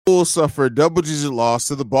Bulls suffer a double-digit loss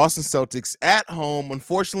to the Boston Celtics at home,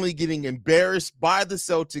 unfortunately getting embarrassed by the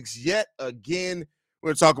Celtics yet again. We're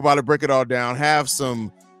going to talk about it, break it all down, have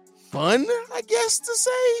some fun, I guess to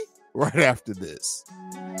say, right after this.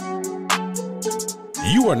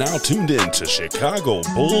 You are now tuned in to Chicago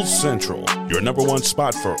Bulls Central, your number one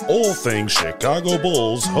spot for all things Chicago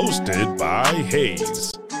Bulls, hosted by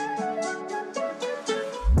Hayes.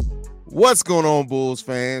 What's going on, Bulls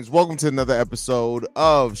fans? Welcome to another episode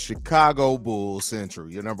of Chicago Bulls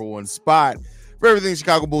Central, your number one spot for everything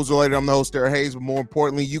Chicago Bulls related. I'm the host, Derek Hayes, but more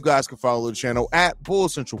importantly, you guys can follow the channel at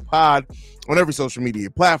Bulls Central Pod on every social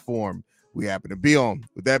media platform we happen to be on.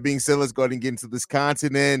 With that being said, let's go ahead and get into this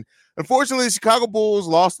content. And unfortunately, the Chicago Bulls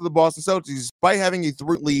lost to the Boston Celtics despite having a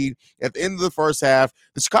 3 lead at the end of the first half.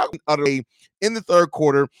 The Chicago utterly in the third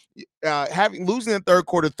quarter, losing the third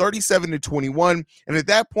quarter 37-21. And at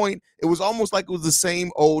that point, it was almost like it was the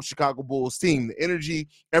same old Chicago Bulls team. The energy,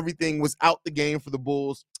 everything was out the game for the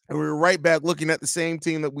Bulls. And we were right back looking at the same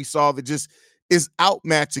team that we saw that just is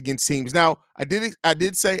outmatched against teams. Now, I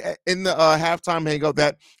did say in the halftime hangout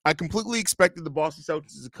that I completely expected the Boston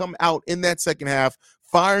Celtics to come out in that second half,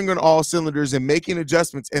 firing on all cylinders and making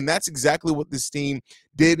adjustments, and that's exactly what this team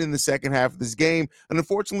did in the second half of this game. And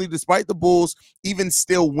unfortunately, despite the Bulls even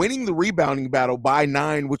still winning the rebounding battle by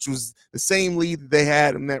 9, which was the same lead that they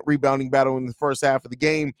had in that rebounding battle in the first half of the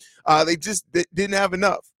game, they just didn't have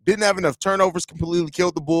enough. Didn't have enough. Turnovers completely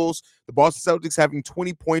killed the Bulls. The Boston Celtics having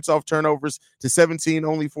 20 points off turnovers to 17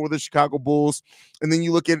 only for the Chicago Bulls. And then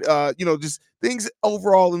you look at, just things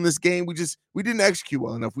overall in this game. We didn't execute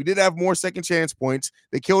well enough. We did have more second chance points.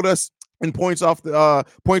 They killed us in points off the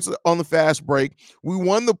points on the fast break. We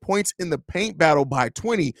won the points in the paint battle by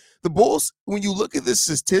 20. The Bulls, when you look at the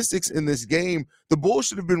statistics in this game, the Bulls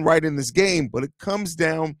should have been right in this game, but it comes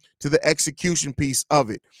down to the execution piece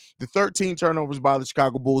of it. The 13 turnovers by the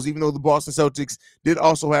Chicago Bulls, even though the Boston Celtics did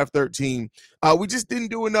also have 13. We just didn't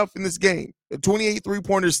do enough in this game. 28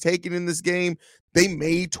 three-pointers taken in this game. They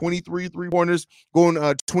made 23 three-pointers, going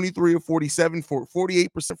 23 of 47 for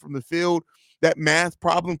 48% from the field. That math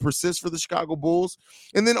problem persists for the Chicago Bulls.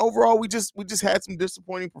 And then overall, we just had some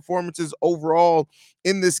disappointing performances overall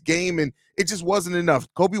in this game, and it just wasn't enough.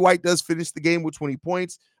 Coby White does finish the game with 20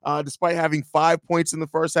 points. Despite having 5 points in the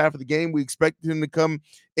first half of the game, we expected him to come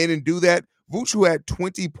in and do that. Vooch, who had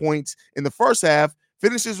 20 points in the first half,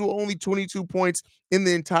 finishes with only 22 points in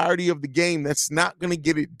the entirety of the game. That's not going to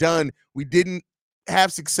get it done. We didn't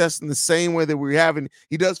have success in the same way that we're having.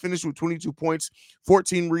 He does finish with 22 points,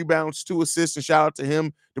 14 rebounds, 2 assists, and shout out to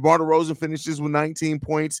him. DeMar DeRozan finishes with 19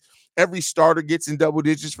 points. Every starter gets in double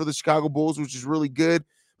digits for the Chicago Bulls, which is really good,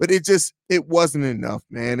 but it wasn't enough,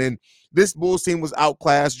 man. And this Bulls team was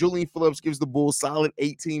outclassed. Julian Phillips gives the Bulls solid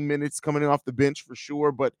 18 minutes coming off the bench for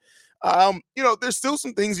sure, but there's still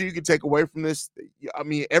some things that you can take away from this. I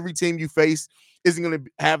mean, every team you face isn't going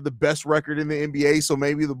to have the best record in the NBA, so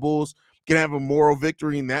maybe the Bulls can have a moral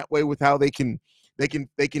victory in that way with how they can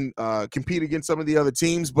compete against some of the other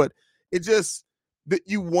teams. But it just that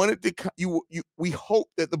you wanted to we hope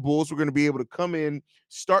that the Bulls were going to be able to come in,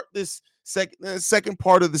 start this second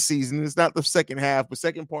part of the season. It's not the second half, but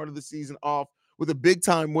second part of the season off with a big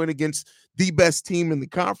time win against the best team in the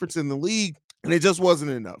conference in the league, and it just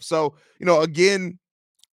wasn't enough. So again,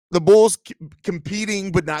 the Bulls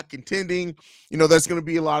competing but not contending. That's going to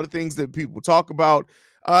be a lot of things that people talk about.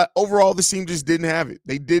 Overall, the team just didn't have it.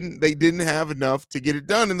 They didn't have enough to get it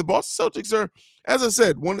done. And the Boston Celtics are, as I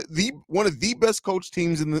said, one of the best coach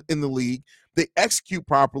teams in the league. They execute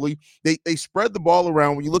properly. They spread the ball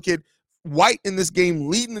around. When you look at White in this game,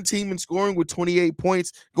 leading the team in scoring with 28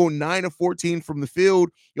 points, going 9 of 14 from the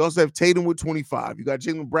field. You also have Tatum with 25. You got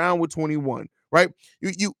Jaylen Brown with 21. Right?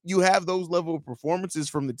 You have those level of performances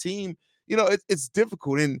from the team. It's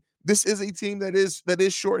difficult. And this is a team that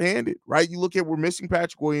is shorthanded, right? You look at, we're missing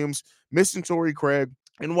Patrick Williams, missing Torrey Craig,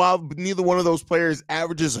 and while neither one of those players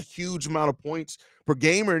averages a huge amount of points per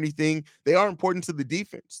game or anything, they are important to the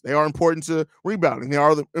defense. They are important to rebounding. They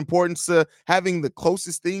are important to having the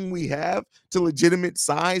closest thing we have to legitimate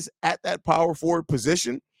size at that power forward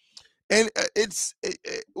position. And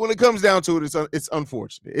when it comes down to it, it's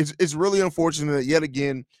unfortunate. It's really unfortunate that yet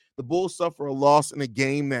again the Bulls suffer a loss in a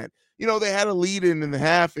game that they had a lead in the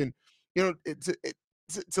half, and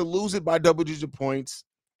to lose it by double-digit points,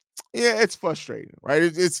 yeah, it's frustrating, right?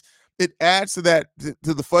 It adds to that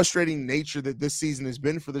to the frustrating nature that this season has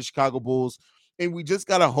been for the Chicago Bulls, and we just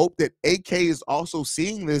gotta hope that AK is also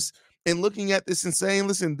seeing this and looking at this and saying,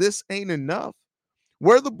 "Listen, this ain't enough."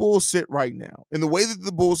 Where the Bulls sit right now, and the way that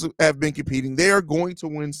the Bulls have been competing, they are going to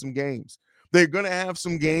win some games. They're going to have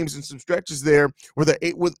some games and some stretches there where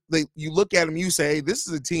you look at them, you say, hey, this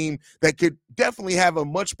is a team that could definitely have a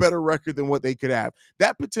much better record than what they could have.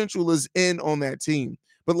 That potential is in on that team.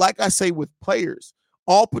 But like I say with players,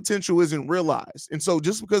 all potential isn't realized. And so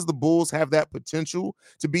just because the Bulls have that potential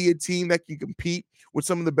to be a team that can compete with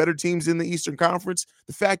some of the better teams in the Eastern Conference,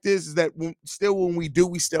 the fact is that when we do,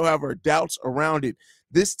 we still have our doubts around it.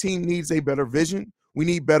 This team needs a better vision. We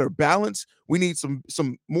need better balance. We need some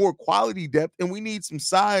more quality depth, and we need some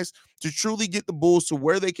size to truly get the Bulls to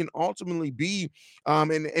where they can ultimately be,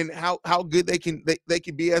 and how good they can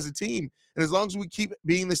be as a team. And as long as we keep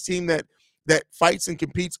being this team that fights and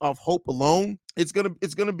competes off hope alone, it's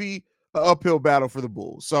gonna be an uphill battle for the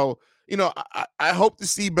Bulls. So I hope to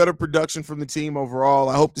see better production from the team overall.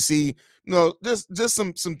 I hope to see just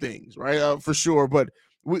some things, right, for sure. But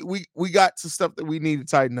we got some stuff that we need to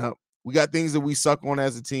tighten up. We got things that we suck on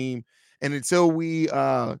as a team, and until we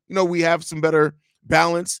we have some better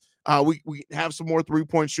balance, we have some more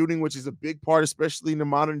 3-point shooting, which is a big part, especially in the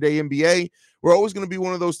modern day NBA. We're always going to be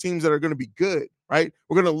one of those teams that are going to be good, right?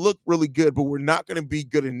 We're going to look really good, but we're not going to be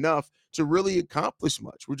good enough to really accomplish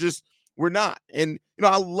much. We're not. And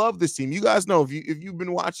I love this team. You guys know, if you've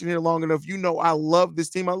been watching here long enough, I love this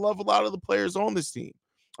team. I love a lot of the players on this team.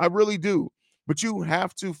 I really do. But you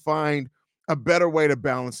have to find a better way to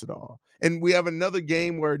balance it all. And we have another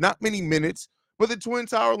game where not many minutes, but the Twin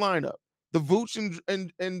Tower lineup, the Vooch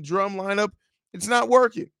and Drum lineup, it's not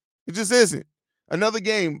working. It just isn't. Another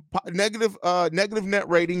game, negative net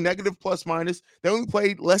rating, negative plus minus. They only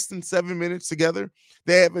played less than 7 minutes together.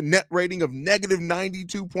 They have a net rating of negative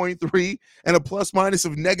 92.3 and a plus minus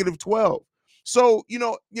of negative 12. So,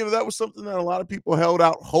 that was something that a lot of people held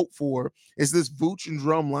out hope for, is this Vooch and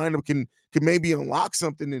Drum lineup can maybe unlock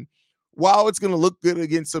something. And while it's going to look good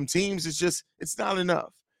against some teams, it's not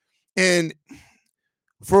enough. And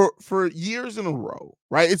for years in a row,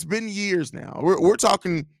 right? It's been years now. We're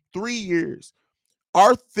talking 3 years.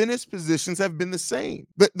 Our thinnest positions have been the same.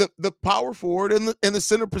 The power forward and the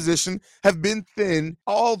center position have been thin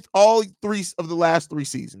all 3 of the last 3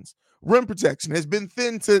 seasons. Rim protection has been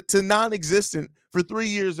thin to non-existent for 3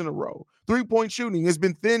 years in a row. 3-point shooting has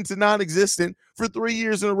been thin to non-existent for 3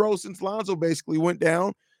 years in a row since Lonzo basically went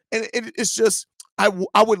down. And it's just, I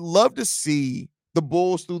would love to see the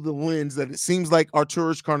Bulls through the lens that it seems like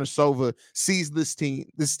Arturas Karnisovas sees this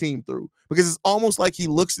team through, because it's almost like he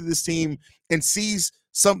looks at this team and sees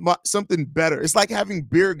something better. It's like having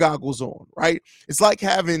beer goggles on, right? It's like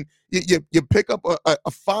having you pick up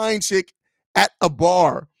a fine chick at a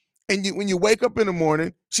bar, and when you wake up in the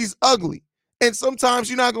morning, she's ugly, and sometimes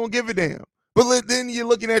you're not gonna give a damn. But then you're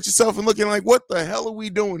looking at yourself and looking like, what the hell are we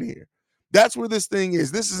doing here? That's where this thing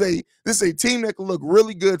is. This is a team that can look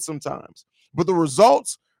really good sometimes, but the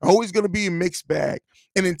results are always going to be a mixed bag.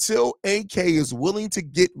 And until AK is willing to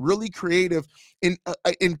get really creative and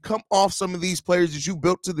come off some of these players that you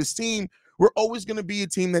built to this team, we're always going to be a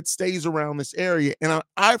team that stays around this area. And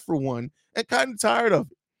I for one, am kind of tired of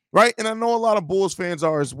it, right? And I know a lot of Bulls fans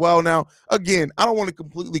are as well. Now, again, I don't want to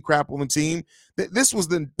completely crap on the team. This was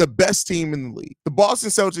the best team in the league. The Boston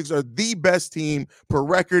Celtics are the best team per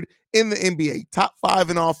record in the NBA, top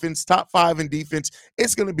 5 in offense, top 5 in defense.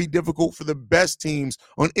 It's going to be difficult for the best teams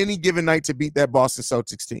on any given night to beat that Boston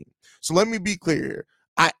Celtics team. So let me be clear here.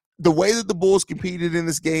 The way that the Bulls competed in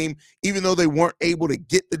this game, even though they weren't able to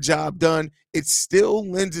get the job done, it still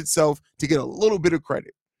lends itself to get a little bit of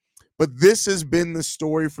credit. But this has been the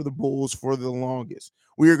story for the Bulls for the longest.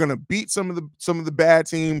 We are going to beat some of the bad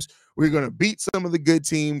teams. We're going to beat some of the good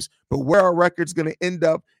teams, but where our record's going to end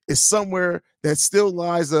up is somewhere that still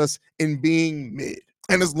lies us in being mid.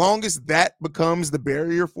 And as long as that becomes the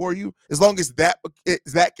barrier for you, as long as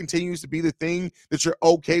that continues to be the thing that you're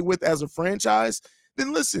okay with as a franchise,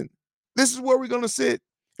 then listen, this is where we're going to sit.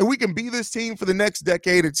 And we can be this team for the next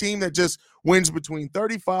decade, a team that just wins between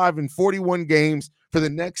 35 and 41 games for the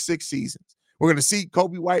next 6 seasons. We're going to see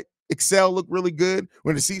Kobe White excel, look really good.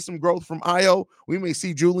 We're going to see some growth from Io. We may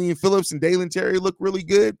see Julian Phillips and Dalen Terry look really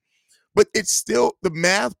good. But it's still, the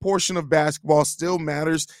math portion of basketball still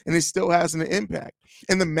matters, and it still has an impact.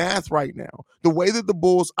 And the math right now, the way that the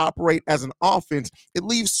Bulls operate as an offense, it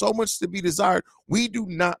leaves so much to be desired. We do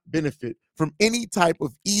not benefit from any type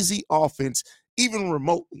of easy offense, even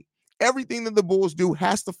remotely. Everything that the Bulls do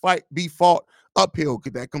has to be fought uphill.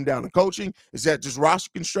 Could that come down to coaching? Is that just roster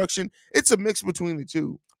construction? It's a mix between the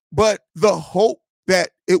two. But the hope that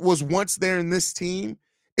it was once there in this team,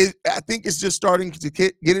 I think it's just starting to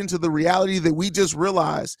get into the reality that we just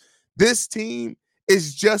realized this team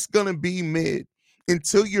is just going to be mid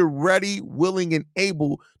until you're ready, willing, and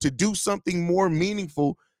able to do something more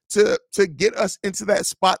meaningful to get us into that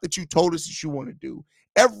spot that you told us that you want to do.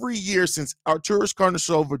 Every year since Arturas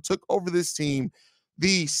Karnisovas took over this team,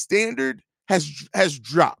 the standard has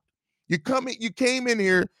dropped. You came in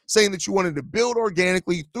here saying that you wanted to build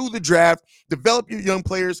organically through the draft, develop your young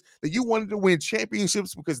players, that you wanted to win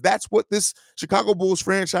championships because that's what this Chicago Bulls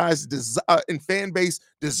franchise and fan base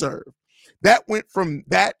deserve. That went from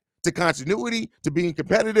that to continuity, to being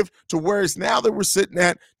competitive, to where it's now that we're sitting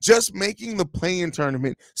at just making the play-in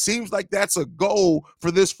tournament. Seems like that's a goal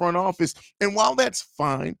for this front office. And while that's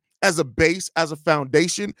fine, as a base, as a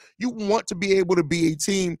foundation, you want to be able to be a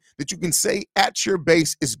team that you can say at your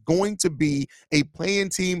base is going to be a play-in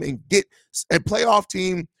team and get a playoff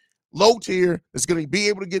team, low tier, that's going to be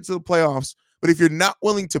able to get to the playoffs. But if you're not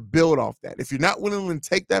willing to build off that, if you're not willing to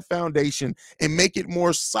take that foundation and make it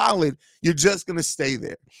more solid, you're just going to stay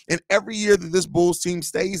there. And every year that this Bulls team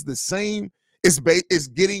stays the same, is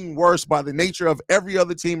getting worse by the nature of every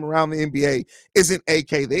other team around the NBA isn't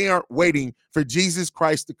AK. They aren't waiting for Jesus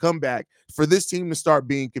Christ to come back for this team to start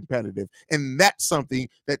being competitive. And that's something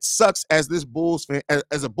that sucks as this Bulls fan,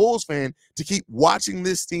 as a Bulls fan, to keep watching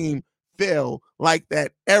this team fail like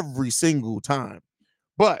that every single time.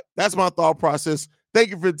 But that's my thought process.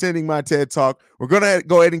 Thank you for attending my TED Talk. We're going to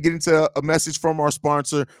go ahead and get into a message from our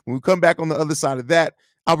sponsor. When we come back on the other side of that,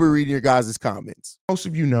 I'll be reading your guys' comments. Most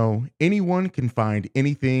of you know, anyone can find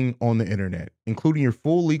anything on the internet, including your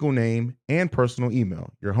full legal name and personal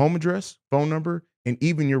email, your home address, phone number, and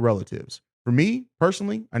even your relatives. For me,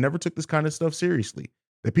 personally, I never took this kind of stuff seriously,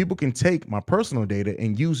 that people can take my personal data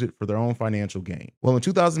and use it for their own financial gain. Well, in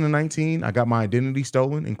 2019, I got my identity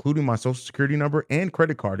stolen, including my social security number and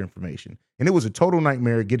credit card information, and it was a total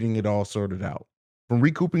nightmare getting it all sorted out. From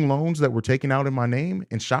recouping loans that were taken out in my name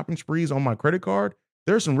and shopping sprees on my credit card,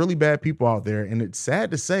 there are some really bad people out there, and it's sad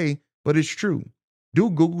to say, but it's true. Do a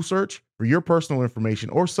Google search for your personal information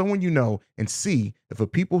or someone you know and see if a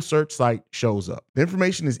people search site shows up. The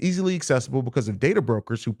information is easily accessible because of data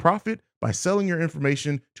brokers who profit by selling your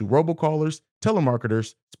information to robocallers,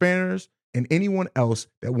 telemarketers, spammers, and anyone else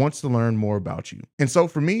that wants to learn more about you. And so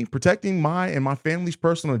for me, protecting my and my family's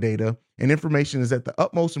personal data and information is at the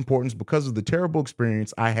utmost importance because of the terrible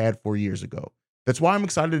experience I had 4 years ago. That's why I'm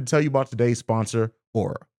excited to tell you about today's sponsor,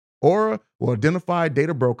 Aura. Aura will identify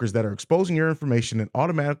data brokers that are exposing your information and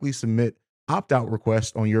automatically submit opt-out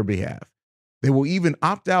requests on your behalf. They will even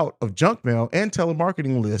opt out of junk mail and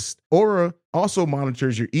telemarketing lists. Aura also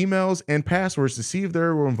monitors your emails and passwords to see if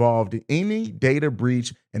they're involved in any data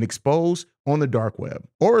breach and exposed on the dark web.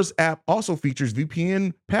 Aura's app also features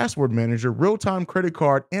VPN password manager, real-time credit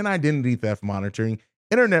card and identity theft monitoring,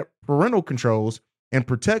 internet parental controls, and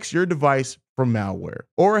protects your device from malware.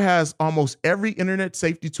 Aura has almost every internet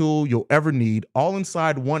safety tool you'll ever need, all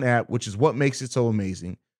inside one app, which is what makes it so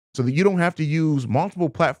amazing, so that you don't have to use multiple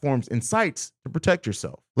platforms and sites to protect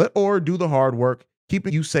yourself. Let Aura do the hard work,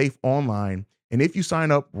 keeping you safe online. And if you sign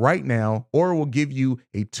up right now, Aura will give you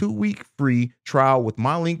a 2-week free trial with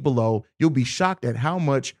my link below. You'll be shocked at how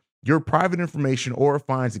much your private information Aura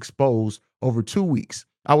finds exposed over 2 weeks.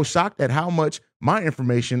 I was shocked at how much my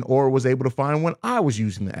information Aura was able to find when I was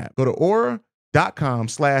using the app. Go to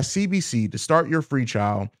aura.com/CBC to start your free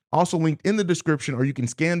trial. Also linked in the description, or you can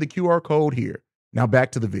scan the QR code here. Now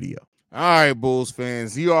back to the video. All right, Bulls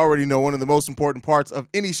fans, you already know one of the most important parts of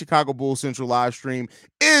any Chicago Bulls Central live stream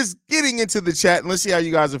is getting into the chat. And let's see how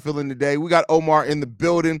you guys are feeling today. We got Omar in the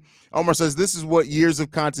building. Omar says, this is what years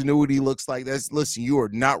of continuity looks like. Listen, you are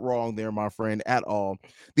not wrong there, my friend, at all.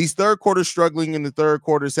 These third quarters struggling in the third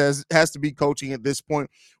quarters has to be coaching at this point.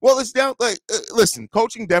 Well, it's down. Listen,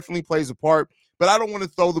 coaching definitely plays a part, but I don't want to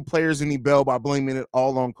throw the players any bell by blaming it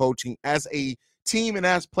all on coaching. As a team and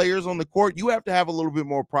as players on the court, you have to have a little bit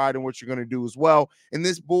more pride in what you're going to do as well. And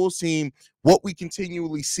this Bulls team, what we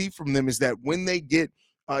continually see from them is that when they get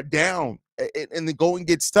down and the going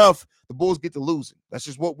gets tough, the Bulls get to losing. That's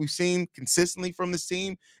just what we've seen consistently from this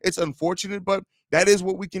team. It's unfortunate, but that is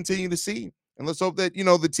what we continue to see. And let's hope that,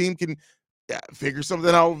 the team can figure something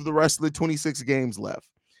out over the rest of the 26 games left.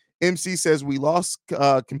 MC says we lost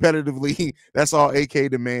competitively. That's all AK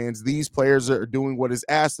demands. These players are doing what is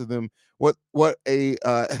asked of them. What a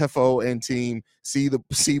FO and team see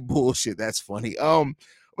bullshit. That's funny.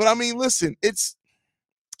 But I mean, listen,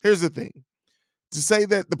 here's the thing. To say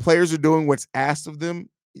that the players are doing what's asked of them,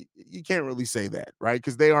 you can't really say that, right?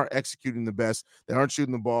 Because they aren't executing the best. They aren't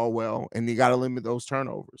shooting the ball well, and you got to limit those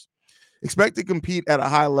turnovers. Expect to compete at a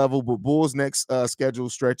high level, but Bulls' next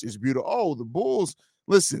schedule stretch is beautiful. Oh, the Bulls.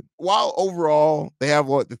 Listen, while overall they have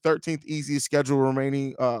the 13th easiest schedule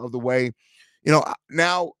remaining of the way,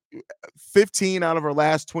 now 15 out of our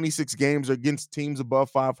last 26 games are against teams above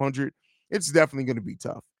 500. it's definitely going to be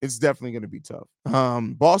tough. It's definitely going to be tough.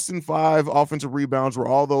 Boston 5 offensive rebounds were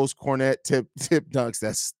all those Cornette tip dunks.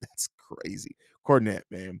 That's crazy. Cornette,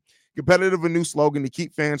 man. Competitive, a new slogan to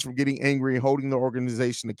keep fans from getting angry and holding the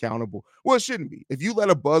organization accountable. Well, it shouldn't be. If you let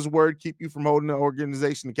a buzzword keep you from holding the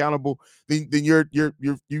organization accountable, then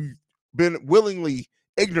you've been willingly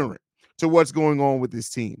ignorant to what's going on with this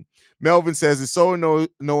team. Melvin says it's so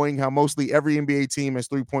annoying how mostly every NBA team has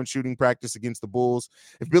three-point shooting practice against the Bulls.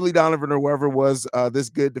 If Billy Donovan or whoever was this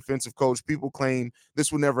good defensive coach, people claim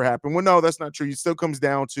this would never happen. Well, no, that's not true. It still comes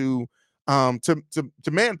down to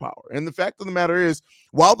manpower. And the fact of the matter is,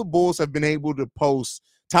 while the Bulls have been able to post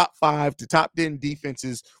top 5 to top 10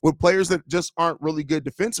 defenses with players that just aren't really good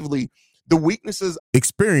defensively, the weaknesses.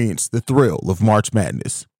 Experience the thrill of March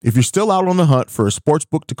Madness. If you're still out on the hunt for a sports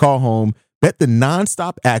book to call home, bet the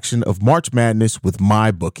nonstop action of March Madness with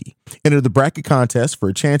MyBookie. Enter the bracket contest for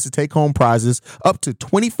a chance to take home prizes up to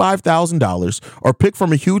 $25,000 or pick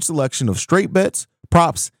from a huge selection of straight bets,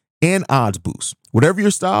 props, and odds boosts. Whatever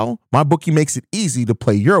your style, MyBookie makes it easy to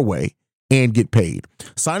play your way and get paid.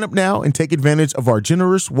 Sign up now and take advantage of our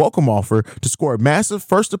generous welcome offer to score a massive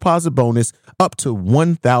first deposit bonus up to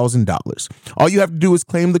 $1,000. All you have to do is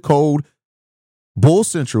claim the code Bull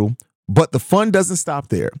Central, but the fun doesn't stop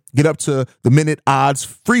there. Get up to the minute odds,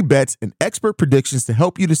 free bets, and expert predictions to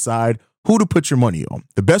help you decide who to put your money on.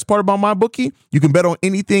 The best part about MyBookie, you can bet on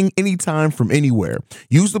anything, anytime, from anywhere.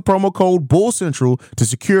 Use the promo code BULLCENTRAL to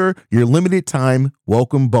secure your limited time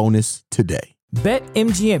welcome bonus today.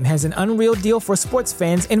 BetMGM has an unreal deal for sports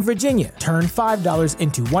fans in Virginia. Turn $5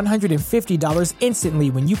 into $150 instantly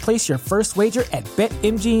when you place your first wager at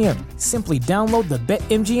BetMGM. Simply download the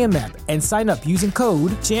BetMGM app and sign up using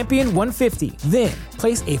code Champion150. Then,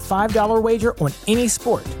 place a $5 wager on any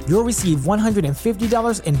sport. You'll receive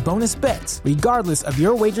 $150 in bonus bets, regardless of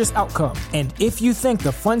your wager's outcome. And if you think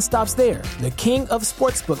the fun stops there, the king of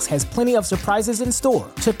sportsbooks has plenty of surprises in store.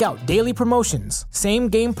 Check out daily promotions,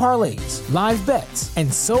 same-game parlays, live bets,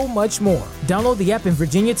 and so much more. Download the app in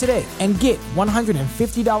Virginia today and get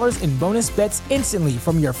 $150 in bonus bets instantly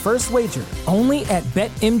from your first wager. Only at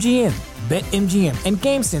BetMGM. BetMGM and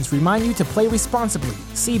GameSense remind you to play responsibly.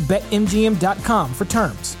 See BetMGM.com for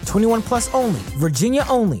terms. 21 plus only. Virginia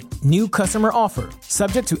only. New customer offer.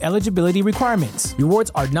 Subject to eligibility requirements.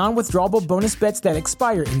 Rewards are non-withdrawable bonus bets that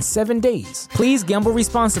expire in 7 days. Please gamble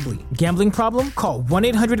responsibly. Gambling problem? Call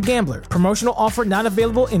 1-800-GAMBLER. Promotional offer not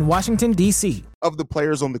available in Washington, D.C. Of the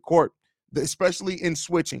players on the court, especially in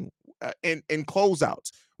switching and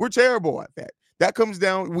closeouts. We're terrible at that. That comes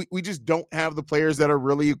down, we just don't have the players that are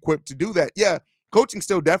really equipped to do that. Yeah, coaching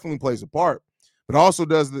still definitely plays a part, but also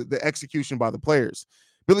does the execution by the players.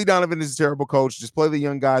 Billy Donovan is a terrible coach. Just play the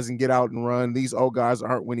young guys and get out and run. These old guys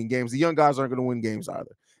aren't winning games. The young guys aren't going to win games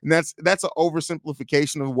either. And that's an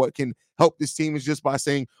oversimplification of what can help this team, is just by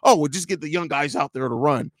saying, oh, we'll just get the young guys out there to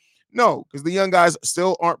run. No, because the young guys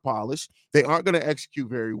still aren't polished. They aren't going to execute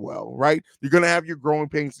very well, right? You're going to have your growing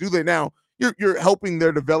pains to do that. Now, you're helping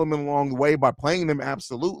their development along the way by playing them,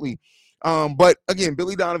 absolutely. But again,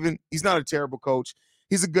 Billy Donovan, he's not a terrible coach.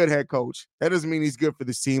 He's a good head coach. That doesn't mean he's good for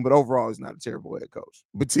this team, but overall, he's not a terrible head coach.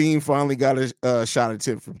 The team finally got a shot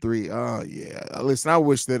attempt from 3. Oh, yeah. Listen, I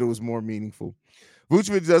wish that it was more meaningful.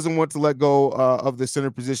 Vucevic doesn't want to let go of the center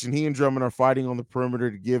position. He and Drummond are fighting on the perimeter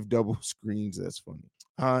to give double screens. That's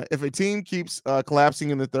funny. If a team keeps collapsing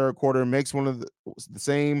in the third quarter and makes one of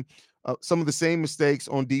some of the same mistakes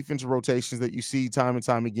on defensive rotations that you see time and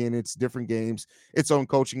time again, it's different games. It's on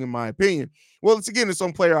coaching, in my opinion. Well, it's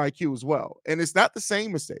on player IQ as well. And it's not the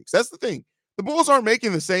same mistakes. That's the thing. The Bulls aren't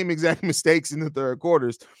making the same exact mistakes in the third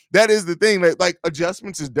quarters. That is the thing. Like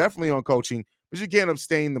adjustments is definitely on coaching, but you can't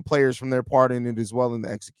abstain the players from their part in it as well in the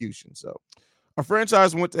execution. So our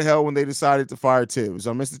franchise went to hell when they decided to fire Tibbs.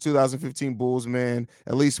 I missed the 2015 Bulls, man.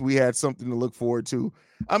 At least we had something to look forward to.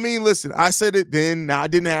 I mean, listen, I said it then. Now, I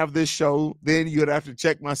didn't have this show. Then you'd have to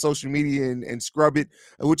check my social media and scrub it,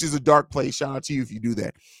 which is a dark place. Shout out to you if you do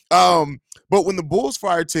that. But when the Bulls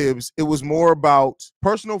fired Tibbs, it was more about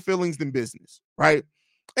personal feelings than business, right?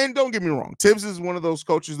 And don't get me wrong, Tibbs is one of those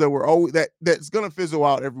coaches that we're always that's going to fizzle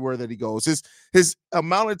out everywhere that he goes. His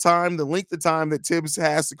amount of time, the length of time that Tibbs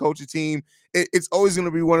has to coach a team, it's always going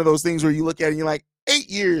to be one of those things where you look at it and you're like, 8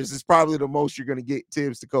 years is probably the most you're going to get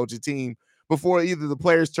Tibbs to coach a team before either the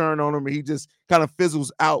players turn on him or he just kind of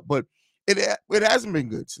fizzles out. But it hasn't been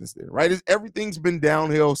good since then, right? Everything's been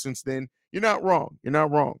downhill since then. You're not wrong. You're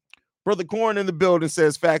not wrong. Brother Corn in the building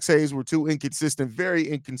says Fax Hayes were too inconsistent, very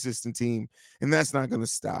inconsistent team, and that's not going to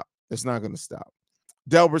stop. That's not going to stop.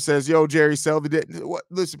 Delbert says, yo, Jerry, sell the debt.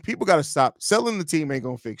 Listen, people got to stop. Selling the team ain't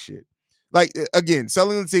going to fix shit. Like, again,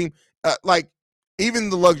 selling the team, even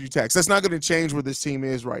the luxury tax, that's not going to change where this team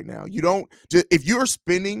is right now. You don't, if you're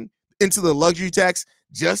spending into the luxury tax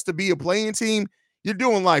just to be a playing team, you're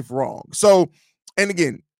doing life wrong. So, and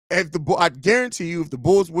again, I guarantee you, if the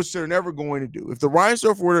Bulls, which they're never going to do, if the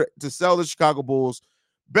Reinsdorf were to sell the Chicago Bulls,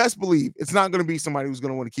 best believe it's not going to be somebody who's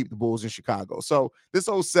going to want to keep the Bulls in Chicago. So this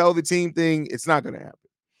whole sell the team thing, it's not going to happen.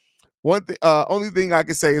 Only thing I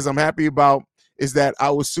can say is I'm happy about is that I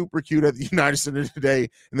was super cute at the United Center today,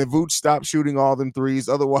 and then Vooch stopped shooting all them threes.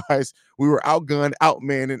 Otherwise, we were outgunned,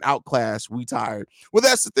 outmanned, and outclassed. We tired. Well,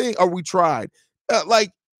 that's the thing. Or we tried.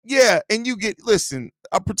 Yeah, and you get, listen,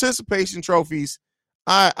 participation trophies,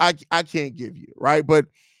 I can't give you, right? But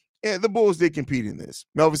yeah, the Bulls did compete in this.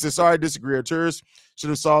 Melvin says, sorry, I disagree. Arturas should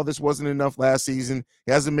have saw this wasn't enough last season.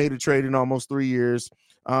 He hasn't made a trade in almost 3 years.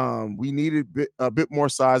 We needed a bit more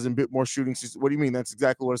size and a bit more shooting. What do you mean? That's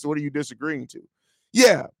exactly what I said. What are you disagreeing to?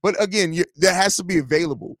 Yeah, but again, that has to be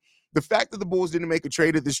available. The fact that the Bulls didn't make a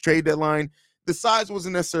trade at this trade deadline, the size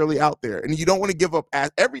wasn't necessarily out there. And you don't want to give up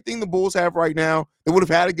everything the Bulls have right now. They would have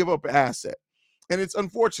had to give up an asset. And it's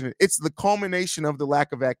unfortunate. It's the culmination of the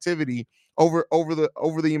lack of activity over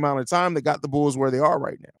the amount of time that got the Bulls where they are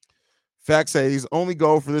right now. Fact says only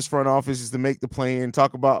goal for this front office is to make the play-in.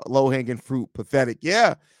 Talk about low-hanging fruit. Pathetic.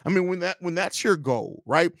 Yeah. I mean, when that's your goal,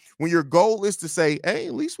 right? When your goal is to say, hey,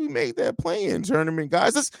 at least we made that play-in tournament,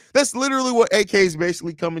 guys. That's literally what AK is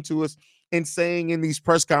basically coming to us and saying in these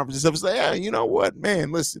press conferences. It's like, yeah, you know what,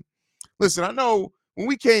 man, listen, I know when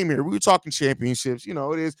we came here, we were talking championships. You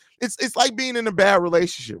know, it's like being in a bad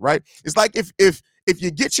relationship, right? It's like if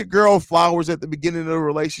you get your girl flowers at the beginning of the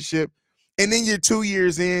relationship and then you're 2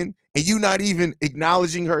 years in and you not even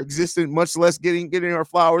acknowledging her existence, much less getting her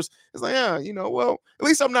flowers, it's like, yeah, you know, well, at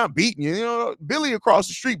least I'm not beating you. You know, Billy across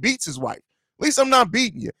the street beats his wife. At least I'm not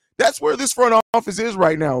beating you. That's where this front office is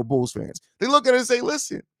right now, Bulls fans. They look at it and say,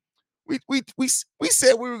 listen, we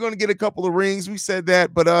said we were going to get a couple of rings. We said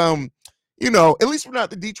that, but you know, at least we're not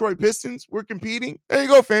the Detroit Pistons. We're competing. There you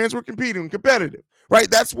go, fans. We're competing, competitive, right?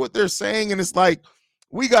 That's what they're saying, and it's like,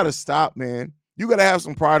 we got to stop, man. You got to have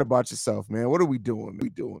some pride about yourself, man. What are we doing?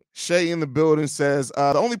 Shay in the building says,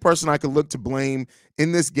 the only person I could look to blame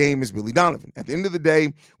in this game is Billy Donovan. At the end of the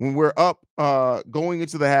day, when we're up going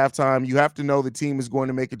into the halftime, you have to know the team is going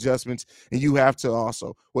to make adjustments, and you have to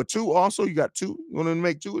also. You got two? You want to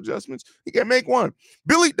make 2 adjustments? You can't make 1.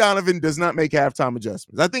 Billy Donovan does not make halftime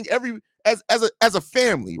adjustments. I think as a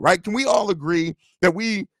family, right, can we all agree that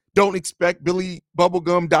we don't expect Billy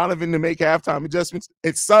Bubblegum Donovan to make halftime adjustments?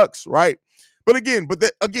 It sucks, right? But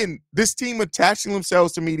again, this team attaching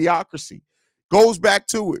themselves to mediocrity goes back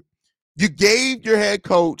to it. You gave your head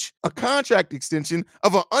coach a contract extension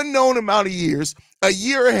of an unknown amount of years, a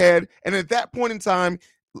year ahead, and at that point in time,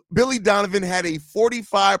 Billy Donovan had a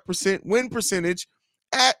 45% win percentage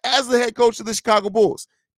as the head coach of the Chicago Bulls,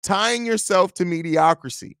 tying yourself to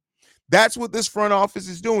mediocrity. That's what this front office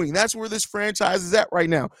is doing. That's where this franchise is at right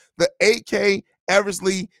now. The AK,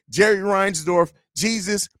 Eversley, Jerry Reinsdorf,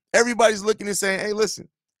 Jesus, everybody's looking and saying, hey, listen,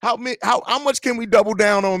 how much can we double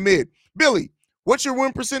down on mid? Billy, what's your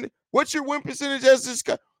win percentage? What's your win percentage as this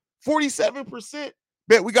guy? 47%?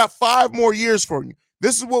 Bet we got 5 more years for you.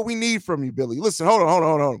 This is what we need from you, Billy. Listen, hold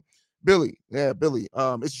on. Billy,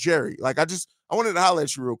 it's Jerry. Like, I wanted to holler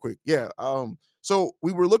at you real quick. Yeah. So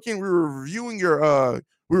we were reviewing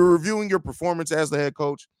your performance as the head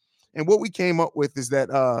coach. And what we came up with is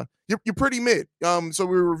that you're pretty mid. So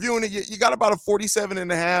we were reviewing it. You got about a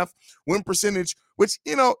 47.5 win percentage, which,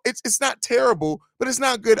 you know, it's not terrible, but it's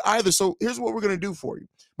not good either. So here's what we're going to do for you.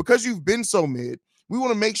 Because you've been so mid, we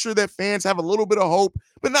want to make sure that fans have a little bit of hope,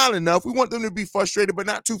 but not enough. We want them to be frustrated, but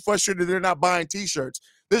not too frustrated they're not buying T-shirts.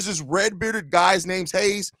 There's this red-bearded guy's name's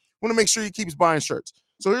Hayes. We want to make sure he keeps buying shirts.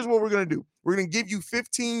 So here's what we're going to do. We're going to give you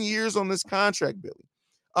 15 years on this contract, Billy.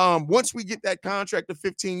 Once we get that contract of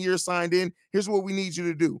 15 years signed in, here's what we need you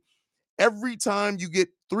to do. Every time you get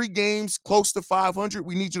 3 games close to 500,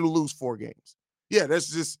 we need you to lose 4 games. Yeah, that's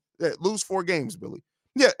just lose 4 games, Billy.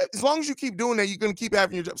 Yeah, as long as you keep doing that, you're going to keep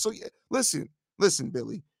having your job. So yeah, listen,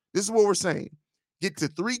 Billy, this is what we're saying. Get to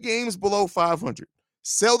 3 games below 500.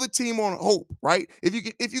 Sell the team on hope, right?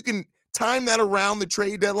 If you can time that around the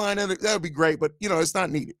trade deadline, that would be great, but, you know, it's not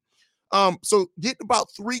needed. So get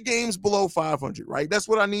about 3 games below 500, right? That's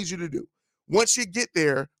what I need you to do. Once you get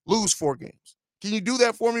there, lose 4 games. Can you do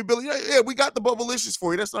that for me, Billy? Yeah, we got the Bubblicious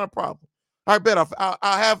for you. That's not a problem. All right, bet.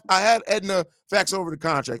 I had Edna fax over the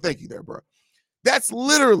contract. Thank you there, bro. That's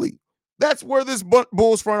where this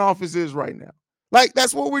Bulls front office is right now. Like,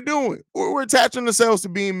 that's what we're doing. We're attaching ourselves to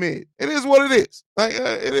being mid. It is what it is. Like,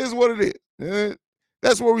 it is what it is.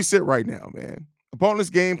 That's where we sit right now, man. Opponent's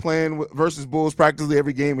game plan versus Bulls practically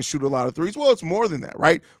every game is shoot a lot of threes. Well, it's more than that,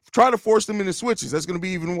 right? Try to force them into switches. That's going to be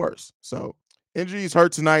even worse. So injuries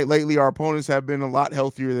hurt tonight. Lately, our opponents have been a lot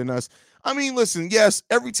healthier than us. I mean, listen, yes,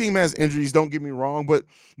 every team has injuries, don't get me wrong, but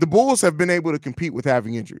the Bulls have been able to compete with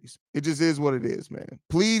having injuries. It just is what it is, man.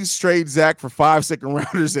 Please trade Zach for 5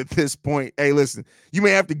 second-rounders at this point. Hey, listen, you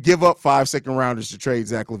may have to give up 5 second-rounders to trade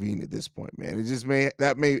Zach LaVine at this point, man. It just may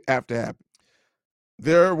have to happen.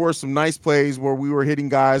 There were some nice plays where we were hitting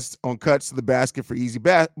guys on cuts to the basket for easy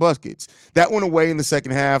buckets. That went away in the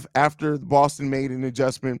second half after Boston made an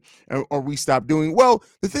adjustment or we stopped doing. Well,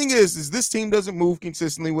 the thing is this team doesn't move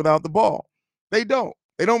consistently without the ball. They don't.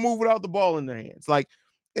 They don't move without the ball in their hands. Like,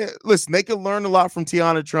 listen, they can learn a lot from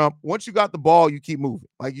Tiana Trump. Once you got the ball, you keep moving.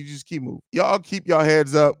 Like, you just keep moving. Y'all keep y'all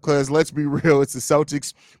heads up because let's be real, it's the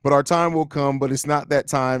Celtics, but our time will come, but it's not that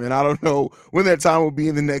time, and I don't know when that time will be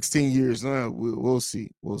in the next 10 years. We'll see.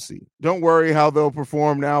 We'll see. Don't worry how they'll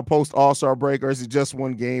perform now post All-Star break, or is it just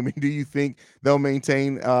one game? And do you think they'll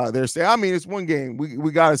maintain their stay? I mean, it's one game.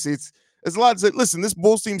 We got to see. It's a lot to say. Listen, this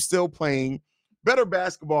Bulls team's still playing better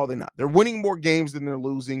basketball than not. They're winning more games than they're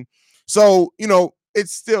losing. So,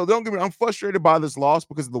 it's still, don't get me, I'm frustrated by this loss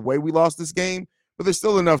because of the way we lost this game, but there's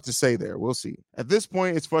still enough to say there. We'll see. At this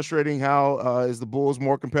point, it's frustrating how is the Bulls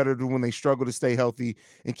more competitive when they struggle to stay healthy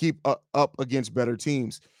and keep up against better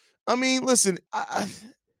teams. I mean, listen,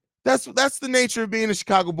 that's the nature of being a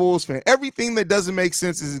Chicago Bulls fan. Everything that doesn't make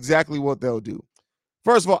sense is exactly what they'll do.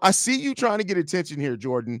 First of all, I see you trying to get attention here,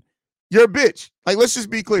 Jordan. You're a bitch. Like, let's just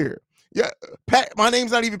be clear. Yeah, Pat, my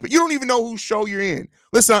name's not even, you don't even know whose show you're in.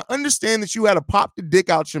 Listen, I understand that you had to pop the dick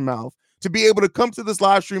out your mouth to be able to come to this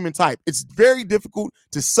live stream and type. It's very difficult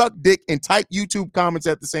to suck dick and type YouTube comments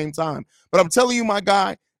at the same time. But I'm telling you, my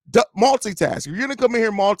guy, multitask. If you're going to come in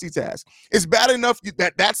here, multitask. It's bad enough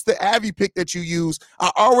that's the Avi pick that you use.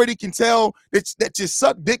 I already can tell that you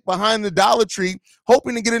suck dick behind the Dollar Tree,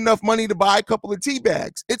 hoping to get enough money to buy a couple of tea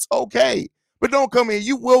bags. It's okay. But don't come in.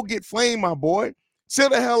 You will get flamed, my boy. Chill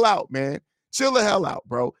the hell out, man. Chill the hell out,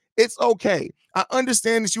 bro. It's okay. I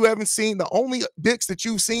understand that you haven't seen, the only dicks that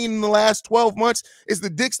you've seen in the last 12 months is the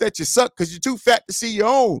dicks that you suck because you're too fat to see your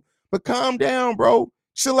own. But calm down, bro.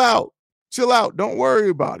 Chill out. Chill out. Don't worry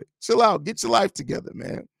about it. Chill out. Get your life together,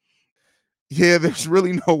 man. Yeah, there's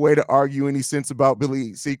really no way to argue any sense about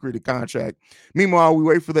Billy's secret contract. Meanwhile, we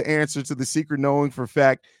wait for the answer to the secret, knowing for a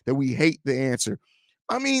fact that we hate the answer.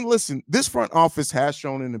 I mean, listen, this front office has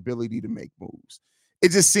shown an ability to make moves. It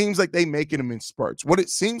just seems like they making them in spurts. What it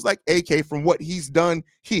seems like, AK, from what he's done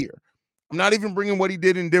here, I'm not even bringing what he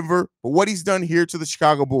did in Denver, but what he's done here to the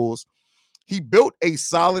Chicago Bulls, he built a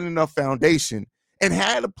solid enough foundation and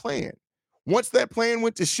had a plan. Once that plan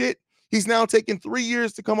went to shit, he's now taken 3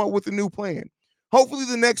 years to come up with a new plan. Hopefully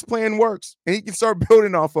the next plan works and he can start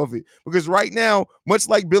building off of it. Because right now, much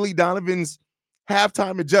like Billy Donovan's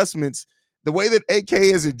halftime adjustments, the way that AK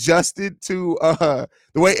has adjusted to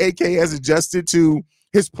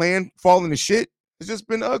his plan falling to shit, it's just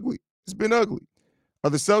been ugly. It's been ugly. Are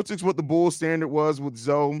the Celtics what the Bulls standard was with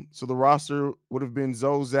Zoe? So the roster would have been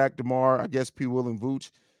Zoe, Zach, DeMar, I guess P. Will, and Vooch.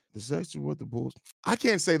 The Celtics what the Bulls? I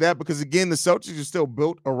can't say that because, again, the Celtics are still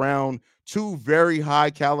built around two very high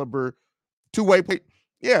caliber two-way play.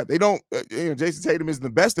 Yeah, they don't. Jason Tatum isn't the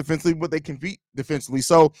best defensively, but they compete defensively.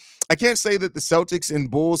 So I can't say that the Celtics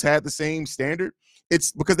and Bulls had the same standard.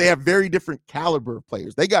 It's because they have very different caliber of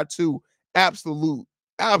players. They got two absolute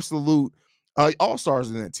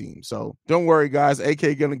all-stars in that team. So don't worry, guys. AK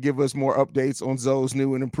going to give us more updates on Zoe's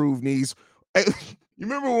new and improved knees. You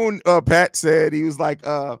remember when Pat said he was like,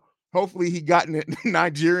 hopefully he got a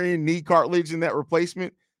Nigerian knee cartilage in that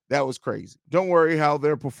replacement? That was crazy. Don't worry how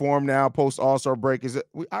they're performed now post All-Star break.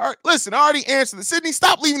 Listen, I already answered it. Sydney,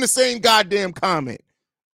 stop leaving the same goddamn comment.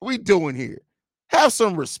 What we doing here? Have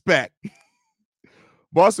some respect.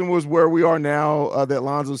 Boston was where we are now. That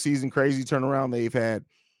Lonzo season crazy turnaround they've had.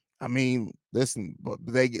 I mean, listen, but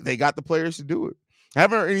they got the players to do it. I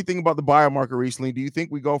haven't heard anything about the buyout market recently. Do you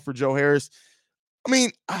think we go for Joe Harris? I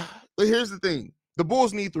mean, here's the thing. The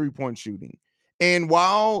Bulls need three-point shooting. And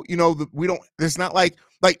while, we don't, it's not like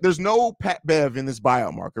there's no Pat Bev in this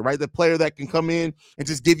buyout market, right? The player that can come in and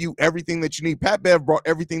just give you everything that you need. Pat Bev brought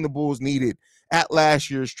everything the Bulls needed at last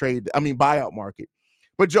year's buyout market.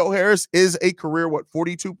 But Joe Harris is a career,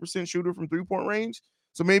 42% shooter from three-point range.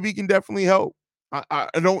 So maybe he can definitely help. I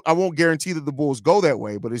won't guarantee that the Bulls go that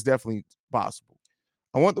way, but it's definitely possible.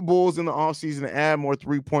 I want the Bulls in the offseason to add more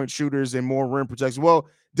three-point shooters and more rim protection. Well,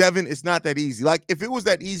 Devin, it's not that easy. Like, if it was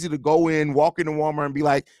that easy to go in, walk into Walmart and be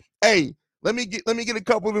like, hey, let me get a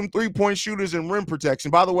couple of them three-point shooters and rim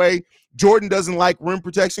protection. By the way, Jordan doesn't like rim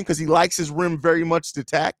protection because he likes his rim very much to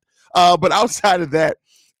tack. But outside of that,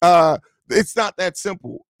 it's not that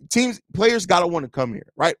simple. Players got to want to come here,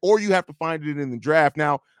 right? Or you have to find it in the draft.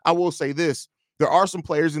 Now, I will say this. There are some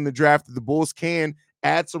players in the draft that the Bulls can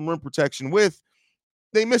add some rim protection with.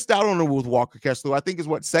 They missed out on it with Walker Kessler. I think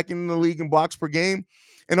is second in the league in blocks per game.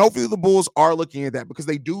 And hopefully the Bulls are looking at that because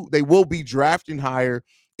they will be drafting higher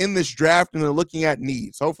in this draft and they're looking at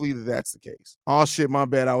needs. Hopefully that's the case. Oh shit, my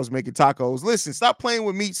bad. I was making tacos. Listen, stop playing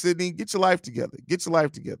with meat, Sydney. Get your life together.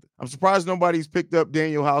 I'm surprised nobody's picked up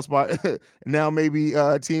Daniel House now maybe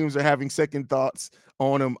teams are having second thoughts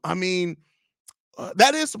on him. I mean,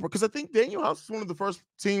 that is because I think Daniel House is one of the first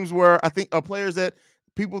teams where I think players that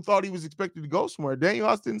people thought he was expected to go somewhere. Daniel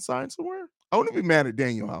House didn't sign somewhere. I wouldn't be mad at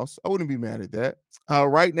Daniel House. I wouldn't be mad at that.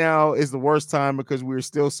 Right now is the worst time because we're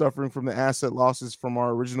still suffering from the asset losses from our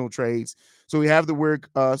original trades. So we have the weird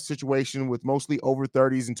situation with mostly over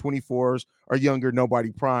 30s and 24s or younger,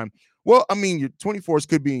 nobody prime. Well, I mean, your 24s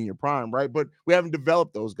could be in your prime, right? But we haven't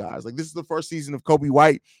developed those guys. Like, this is the first season of Kobe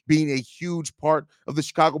White being a huge part of the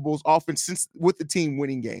Chicago Bulls offense since with the team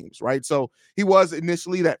winning games, right? So he was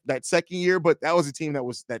initially that second year, but that was a team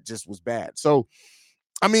that just was bad. So,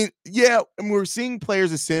 I mean, yeah, and we're seeing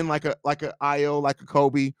players ascend like a Io, like a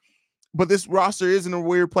Kobe, but this roster is in a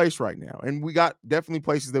weird place right now, and we got definitely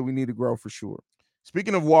places that we need to grow for sure.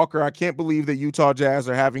 Speaking of Walker, I can't believe that Utah Jazz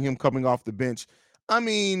are having him coming off the bench. I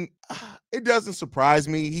mean, it doesn't surprise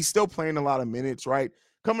me. He's still playing a lot of minutes, right?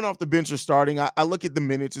 Coming off the bench or starting, I look at the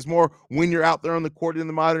minutes. It's more when you're out there on the court in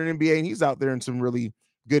the modern NBA, and he's out there in some really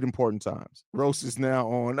good, important times. Rose is now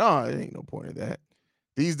on. Oh, it ain't no point in that.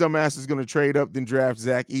 These dumbasses going to trade up then draft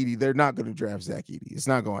Zach Edey. They're not going to draft Zach Edey. It's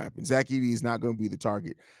not going to happen. Zach Edey is not going to be the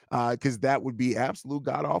target because that would be absolute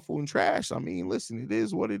god-awful and trash. I mean, listen, it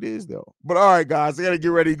is what it is, though. But all right, guys, I got to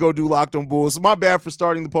get ready to go do Locked on Bulls. My bad for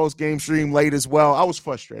starting the post-game stream late as well. I was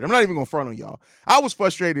frustrated. I'm not even going to front on y'all. I was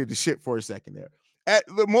frustrated to shit for a second there.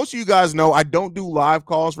 Most of you guys know I don't do live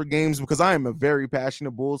calls for games because I am a very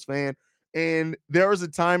passionate Bulls fan. And there was a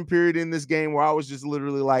time period in this game where I was just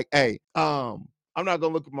literally like, hey, I'm not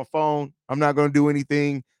going to look at my phone. I'm not going to do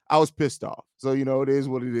anything. I was pissed off. So, it is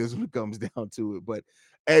what it is when it comes down to it. But,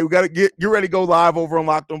 hey, we got to get ready to go live over on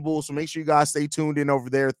Locked on Bulls. So make sure you guys stay tuned in over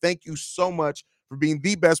there. Thank you so much for being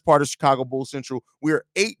the best part of Chicago Bulls Central. We are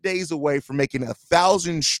 8 days away from making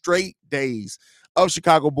 1,000 straight days of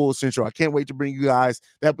Chicago Bulls Central. I can't wait to bring you guys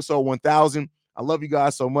the episode 1,000. I love you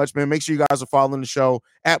guys so much, man. Make sure you guys are following the show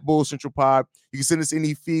at Bulls Central Pod. You can send us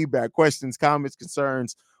any feedback, questions, comments,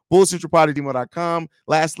 concerns, bullcentralpod@gmail.com.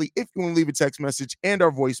 Lastly, if you want to leave a text message and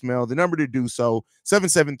our voicemail, the number to do so,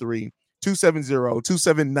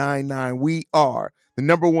 773-270-2799. We are the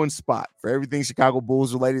number one spot for everything Chicago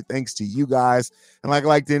Bulls related, thanks to you guys. And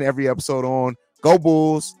like to end every episode on, go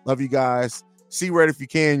Bulls. Love you guys. See red if you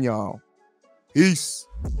can, y'all. Peace.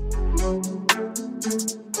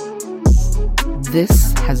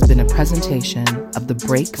 This has been a presentation of the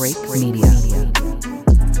Break Media.